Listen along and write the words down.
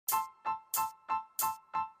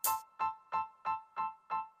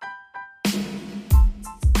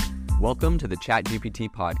Welcome to the ChatGPT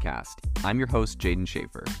podcast. I'm your host, Jaden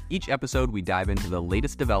Schaefer. Each episode, we dive into the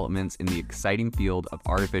latest developments in the exciting field of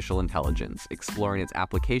artificial intelligence, exploring its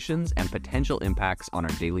applications and potential impacts on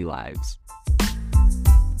our daily lives.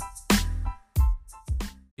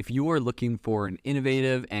 If you are looking for an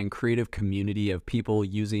innovative and creative community of people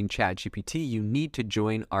using ChatGPT, you need to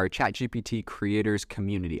join our ChatGPT creators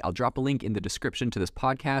community. I'll drop a link in the description to this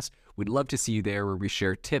podcast. We'd love to see you there, where we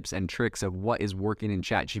share tips and tricks of what is working in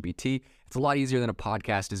ChatGPT. It's a lot easier than a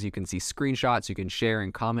podcast, as you can see screenshots, you can share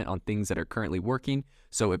and comment on things that are currently working.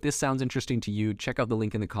 So if this sounds interesting to you, check out the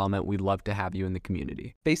link in the comment. We'd love to have you in the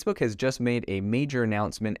community. Facebook has just made a major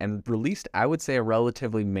announcement and released, I would say, a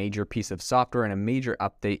relatively major piece of software and a major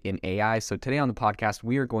update in AI. So today on the podcast,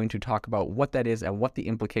 we are going to talk about what that is and what the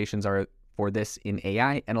implications are for this in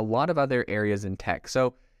AI and a lot of other areas in tech.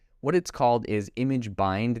 So what it's called is Image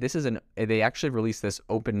Bind. They actually released this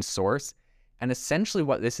open source. And essentially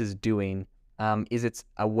what this is doing is it's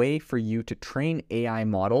a way for you to train AI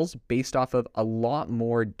models based off of a lot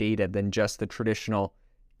more data than just the traditional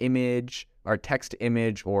image or text to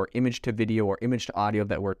image or image to video or image to audio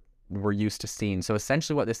that we're used to seeing. So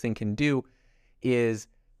essentially what this thing can do is,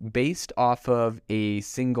 based off of a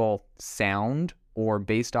single sound or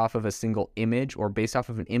based off of a single image or based off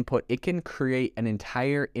of an input, it can create an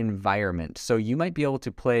entire environment. So you might be able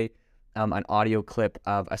to play an audio clip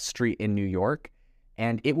of a street in New York,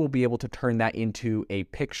 and it will be able to turn that into a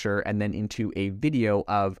picture and then into a video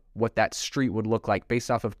of what that street would look like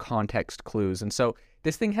based off of context clues. And so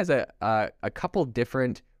this thing has a couple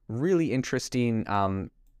different really interesting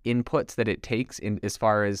inputs that it takes in as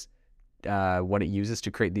far as what it uses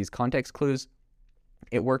to create these context clues.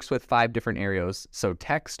 It works with 5 different areas. So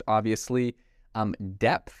text, obviously,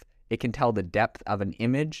 depth. It can tell the depth of an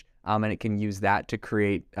image, and it can use that to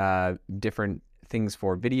create different things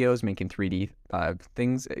for videos, making 3D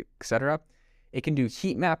things, etc. It can do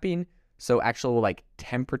heat mapping, so actual like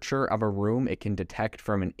temperature of a room it can detect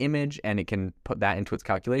from an image, and it can put that into its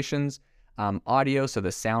calculations. Audio, so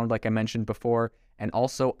the sound, like I mentioned before, and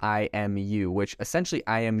also IMU, which essentially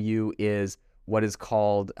IMU is what is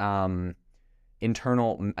called an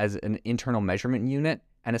internal measurement unit,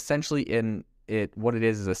 and essentially what it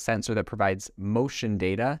is a sensor that provides motion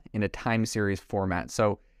data in a time series format.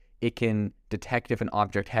 So it can detect if an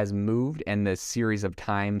object has moved and the series of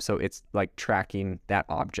time, so it's like tracking that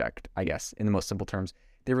object, I guess, in the most simple terms.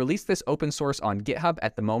 They released this open source on GitHub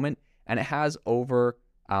at the moment, and it has over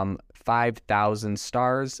 5,000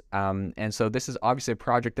 stars. And so this is obviously a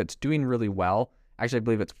project that's doing really well. Actually, I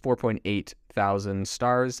believe it's 4.8 thousand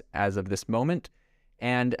stars as of this moment.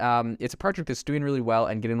 And it's a project that's doing really well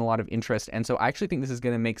and getting a lot of interest. And so I actually think this is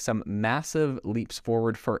going to make some massive leaps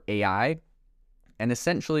forward for AI. And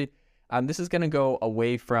essentially, this is going to go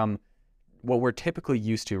away from what we're typically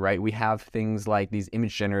used to, right? We have things like these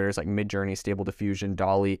image generators like Midjourney, Stable Diffusion,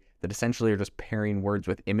 DALL-E, that essentially are just pairing words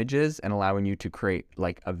with images and allowing you to create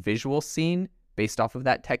like a visual scene based off of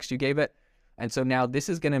that text you gave it. And so now this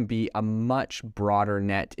is going to be a much broader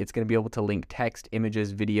net. It's going to be able to link text,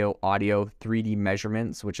 images, video, audio, 3D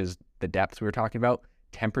measurements, which is the depth we were talking about,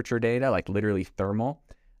 temperature data, like literally thermal,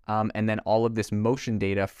 and then all of this motion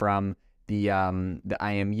data from the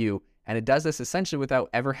IMU. And it does this essentially without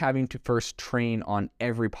ever having to first train on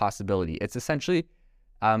every possibility. It's essentially,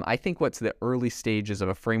 I think, what's the early stages of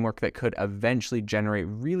a framework that could eventually generate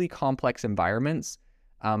really complex environments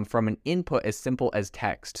from an input as simple as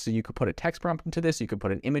text. So you could put a text prompt into this, you could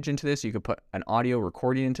put an image into this, you could put an audio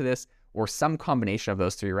recording into this, or some combination of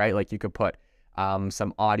those 3, right? Like you could put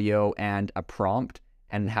some audio and a prompt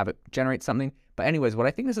and have it generate something. But anyways, what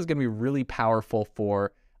I think this is going to be really powerful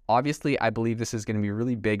for, obviously, I believe this is going to be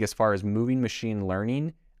really big as far as moving machine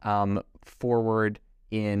learning forward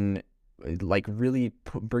in like really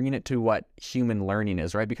bringing it to what human learning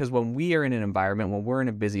is, right? Because when we are in an environment, when we're in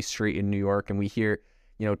a busy street in New York and we hear,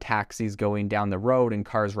 taxis going down the road and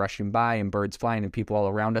cars rushing by and birds flying and people all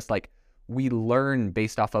around us, like we learn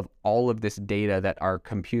based off of all of this data that our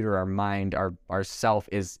computer, our mind, our self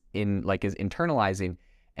is internalizing.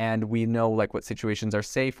 And we know like what situations are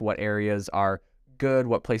safe, what areas are good,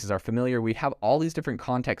 what places are familiar. We have all these different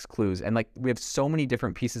context clues, and like we have so many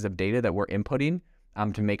different pieces of data that we're inputting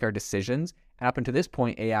to make our decisions. And up until this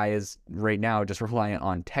point, AI is right now just reliant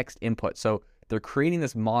on text input. So they're creating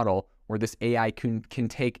this model where this AI can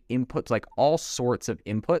take inputs, like all sorts of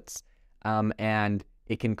inputs, and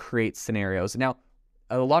it can create scenarios. Now,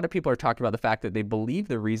 a lot of people are talking about the fact that they believe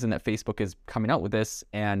the reason that Facebook is coming out with this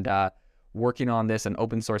and working on this and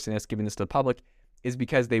open sourcing this, giving this to the public, is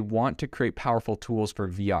because they want to create powerful tools for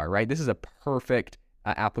VR, right? This is a perfect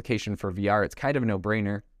application for VR. It's kind of a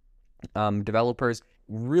no-brainer. Developers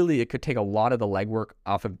really, it could take a lot of the legwork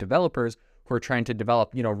off of developers who are trying to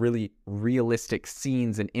develop, really realistic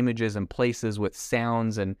scenes and images and places with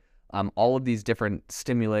sounds and all of these different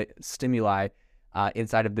stimuli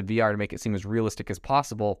inside of the VR to make it seem as realistic as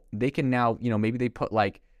possible. They can now, maybe they put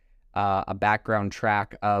like a background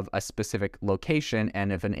track of a specific location,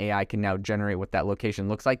 and if an AI can now generate what that location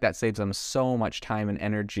looks like, that saves them so much time and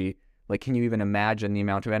energy. Like, can you even imagine the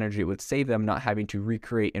amount of energy it would save them not having to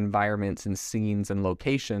recreate environments and scenes and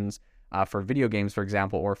locations for video games, for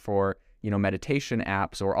example, or for, meditation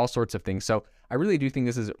apps or all sorts of things. So I really do think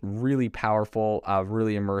this is really powerful,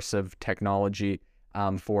 really immersive technology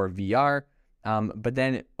for VR. But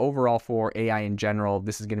then overall for AI in general,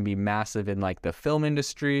 this is going to be massive in like the film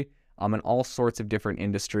industry, and all sorts of different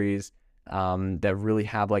industries that really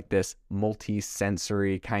have like this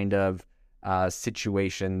multi-sensory kind of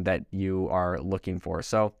situation that you are looking for.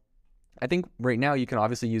 So I think right now you can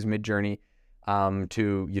obviously use Midjourney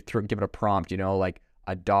to give it a prompt, like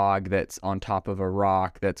a dog that's on top of a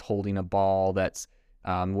rock that's holding a ball that's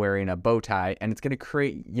wearing a bow tie, and it's going to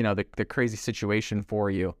create, the crazy situation for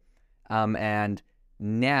you. And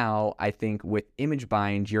now I think with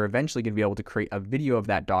ImageBind, you're eventually going to be able to create a video of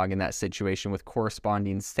that dog in that situation with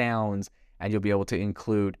corresponding sounds, and you'll be able to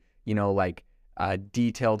include, like a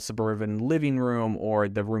detailed suburban living room or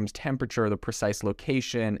the room's temperature, the precise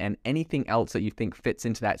location, and anything else that you think fits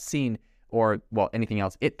into that scene, or, well, anything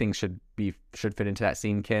else it thinks should fit into that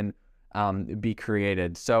scene can be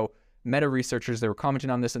created. So Meta researchers, they were commenting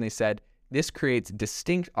on this, and they said, this creates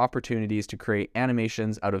distinct opportunities to create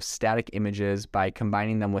animations out of static images by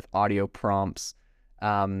combining them with audio prompts.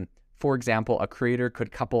 For example, a creator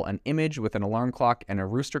could couple an image with an alarm clock and a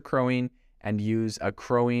rooster crowing and use a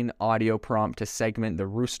crowing audio prompt to segment the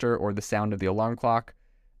rooster or the sound of the alarm clock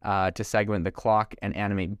to segment the clock and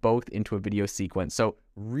animate both into a video sequence. So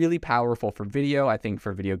really powerful for video. I think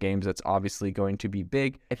for video games, it's obviously going to be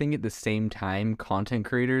big. I think at the same time, content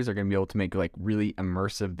creators are going to be able to make like really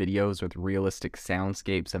immersive videos with realistic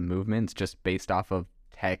soundscapes and movements just based off of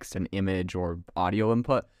text and image or audio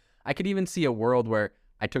input. I could even see a world where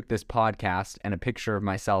I took this podcast and a picture of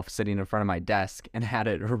myself sitting in front of my desk and had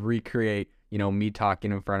it recreate, me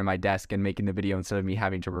talking in front of my desk and making the video instead of me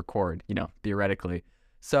having to record, theoretically.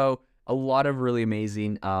 So a lot of really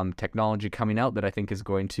amazing technology coming out that I think is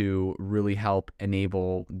going to really help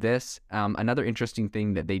enable this. Another interesting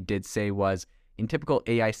thing that they did say was in typical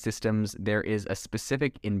AI systems, there is a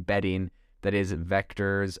specific embedding that is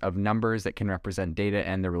vectors of numbers that can represent data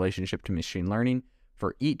and their relationship to machine learning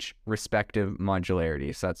for each respective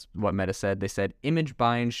modularity. So that's what Meta said. They said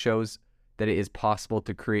ImageBind shows that it is possible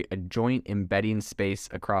to create a joint embedding space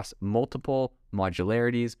across multiple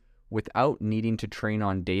modularities without needing to train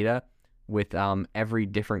on data with every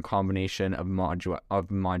different combination of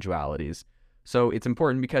modualities. So it's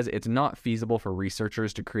important because it's not feasible for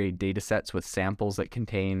researchers to create data sets with samples that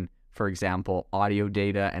contain, for example, audio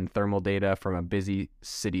data and thermal data from a busy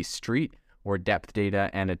city street, or depth data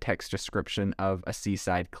and a text description of a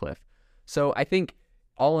seaside cliff. So I think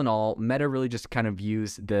all in all, Meta really just kind of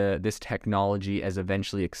views this technology as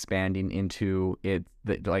eventually expanding into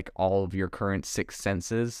like all of your current six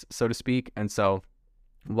senses, so to speak. And so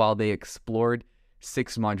while they explored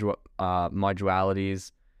six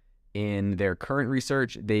modualities in their current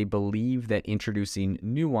research, they believe that introducing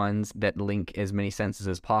new ones that link as many senses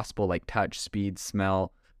as possible, like touch, speed,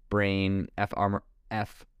 smell, brain, fMRI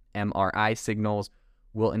signals,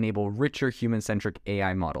 will enable richer human-centric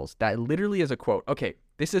AI models. That literally is a quote. Okay,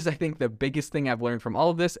 this is, I think, the biggest thing I've learned from all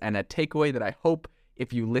of this, and a takeaway that I hope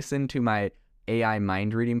if you listen to my AI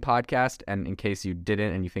mind reading podcast, and in case you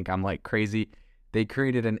didn't and you think I'm like crazy, they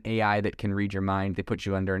created an AI that can read your mind. They put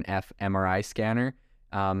you under an fMRI scanner.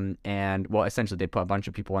 And well, essentially they put a bunch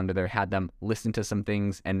of people under there, had them listen to some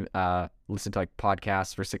things and listen to like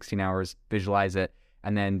podcasts for 16 hours, visualize it.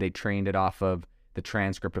 And then they trained it off of the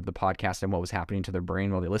transcript of the podcast and what was happening to their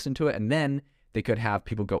brain while they listened to it. And then they could have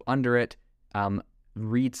people go under it,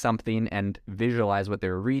 read something and visualize what they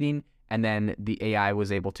were reading. And then the AI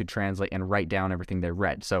was able to translate and write down everything they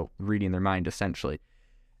read. So reading their mind, essentially.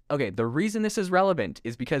 Okay, the reason this is relevant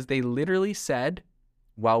is because they literally said,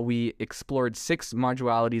 while we explored six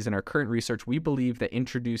modualities in our current research, we believe that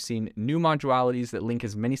introducing new modualities that link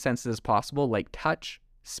as many senses as possible, like touch,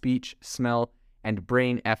 speech, smell, and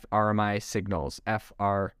brain fMRI signals,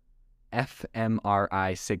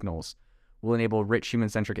 will enable rich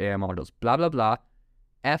human-centric AI models. Blah, blah, blah.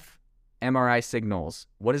 fMRI signals.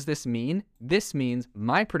 What does this mean? This means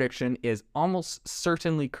my prediction is almost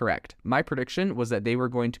certainly correct. My prediction was that they were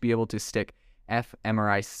going to be able to stick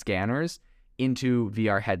fMRI scanners into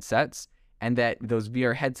VR headsets, and that those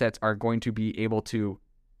VR headsets are going to be able to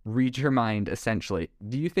read your mind, essentially.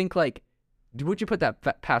 Do you think, like, would you put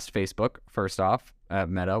that past Facebook, first off,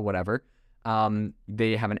 Meta, whatever?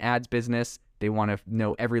 They have an ads business. They want to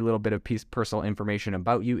know every little bit of personal information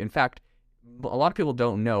about you. In fact, a lot of people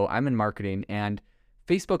don't know, I'm in marketing, and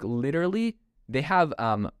Facebook literally, they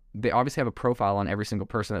obviously have a profile on every single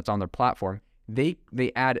person that's on their platform. They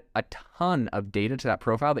add a ton of data to that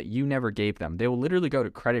profile that you never gave them. They will literally go to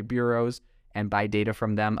credit bureaus and buy data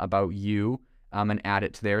from them about you, and add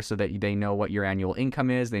it to there so that they know what your annual income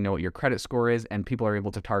is, they know what your credit score is, and people are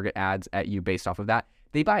able to target ads at you based off of that.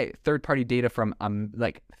 They buy third-party data from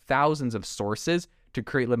like thousands of sources to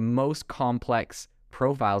create the most complex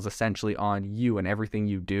profiles essentially on you and everything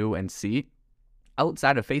you do and see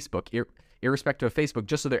outside of Facebook, irrespective of Facebook,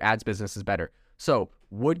 just so their ads business is better. So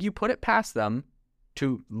would you put it past them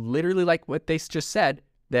to literally, like what they just said,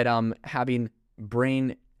 that having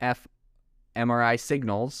brain fMRI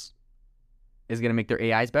signals is going to make their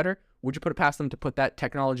AIs better? Would you put it past them to put that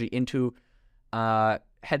technology into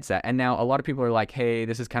headset? And now a lot of people are like, hey,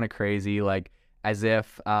 this is kind of crazy, like as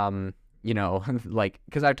if like,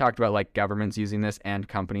 because I've talked about like governments using this and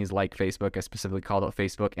companies like Facebook. I specifically called out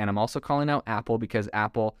Facebook, and I'm also calling out Apple because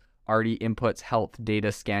Apple already inputs health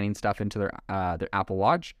data scanning stuff into their Apple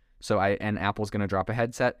Watch. And Apple's going to drop a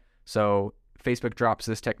headset. So Facebook drops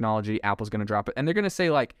this technology, Apple's going to drop it, and they're going to say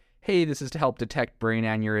like, hey, this is to help detect brain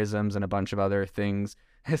aneurysms and a bunch of other things.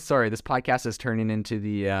 Sorry, this podcast is turning into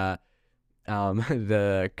the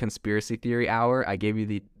conspiracy theory hour. I gave you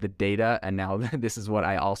the data, and now this is what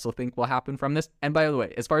I also think will happen from this. And by the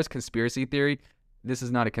way, as far as conspiracy theory, this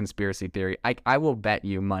is not a conspiracy theory. I will bet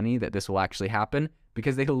you money that this will actually happen,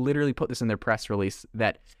 because they literally put this in their press release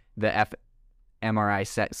that the fMRI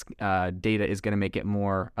set data is going to make it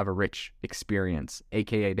more of a rich experience,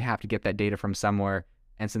 aka they have to get that data from somewhere.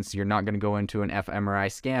 And since you're not going to go into an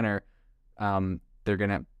fMRI scanner, they're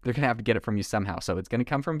gonna have to get it from you somehow. So it's gonna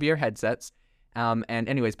come from VR headsets. And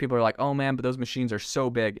anyways, people are like, oh man, but those machines are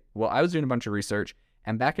so big. Well, I was doing a bunch of research,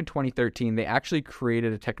 and back in 2013, they actually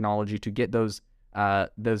created a technology to get those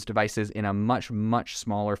devices in a much, much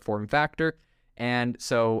smaller form factor. And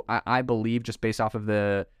so I believe, just based off of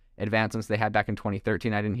the advancements they had back in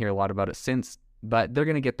 2013, I didn't hear a lot about it since, but they're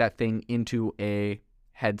gonna get that thing into a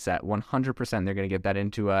headset. 100% they're gonna get that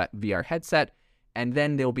into a VR headset, and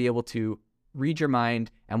then they'll be able to read your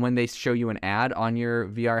mind, and when they show you an ad on your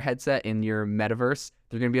VR headset in your metaverse,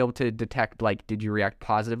 they're going to be able to detect, like, did you react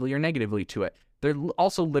positively or negatively to it? They're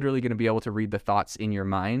also literally going to be able to read the thoughts in your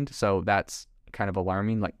mind, so that's kind of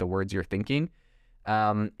alarming, like the words you're thinking.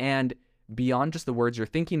 And beyond just the words you're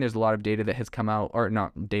thinking, there's a lot of data that has come out, or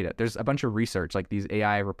not data, there's a bunch of research, like these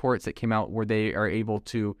AI reports that came out where they are able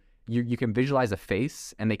to, you can visualize a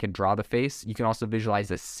face and they can draw the face. You can also visualize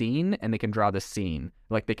a scene and they can draw the scene.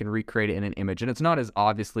 Like they can recreate it in an image. And it's not as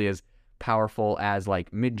obviously as powerful as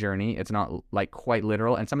like Midjourney. It's not like quite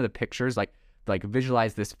literal. And some of the pictures, like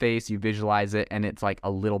visualize this face, you visualize it and it's like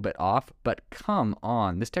a little bit off. But come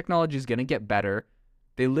on, this technology is going to get better.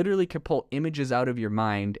 They literally can pull images out of your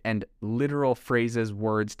mind and literal phrases,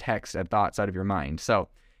 words, text, and thoughts out of your mind. So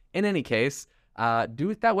in any case, do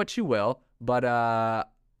with that what you will. But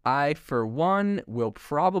I, for one, will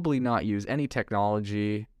probably not use any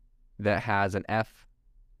technology that has an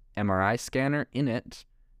fMRI scanner in it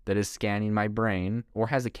that is scanning my brain, or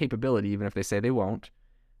has a capability, even if they say they won't.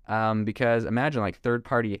 Because imagine like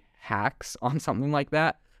third-party hacks on something like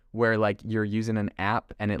that, where like you're using an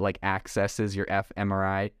app and it like accesses your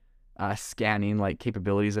fMRI scanning like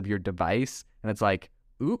capabilities of your device, and it's like,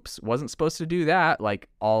 oops, wasn't supposed to do that. Like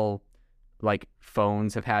all like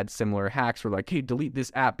phones have had similar hacks where like, hey, delete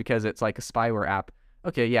this app because it's like a spyware app.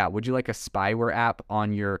 Okay, yeah, would you like a spyware app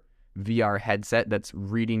on your VR headset that's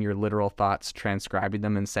reading your literal thoughts, transcribing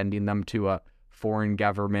them, and sending them to a foreign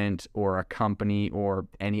government or a company or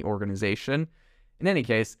any organization? In any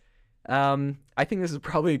case, I think this is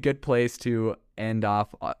probably a good place to end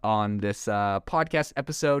off on this podcast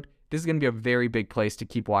episode. This is going to be a very big place to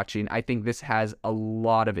keep watching. I think this has a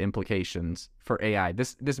lot of implications for AI.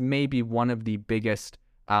 This may be one of the biggest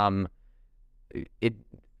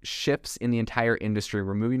shifts in the entire industry.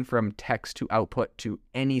 We're moving from text to output to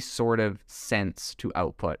any sort of sense to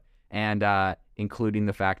output, and including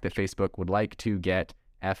the fact that Facebook would like to get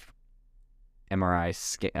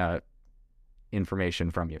fMRI information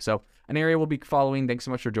from you. So an area we'll be following. Thanks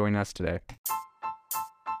so much for joining us today.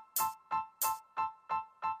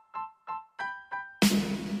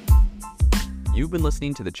 You've been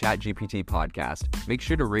listening to the ChatGPT podcast. Make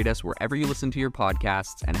sure to rate us wherever you listen to your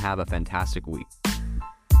podcasts, and have a fantastic week.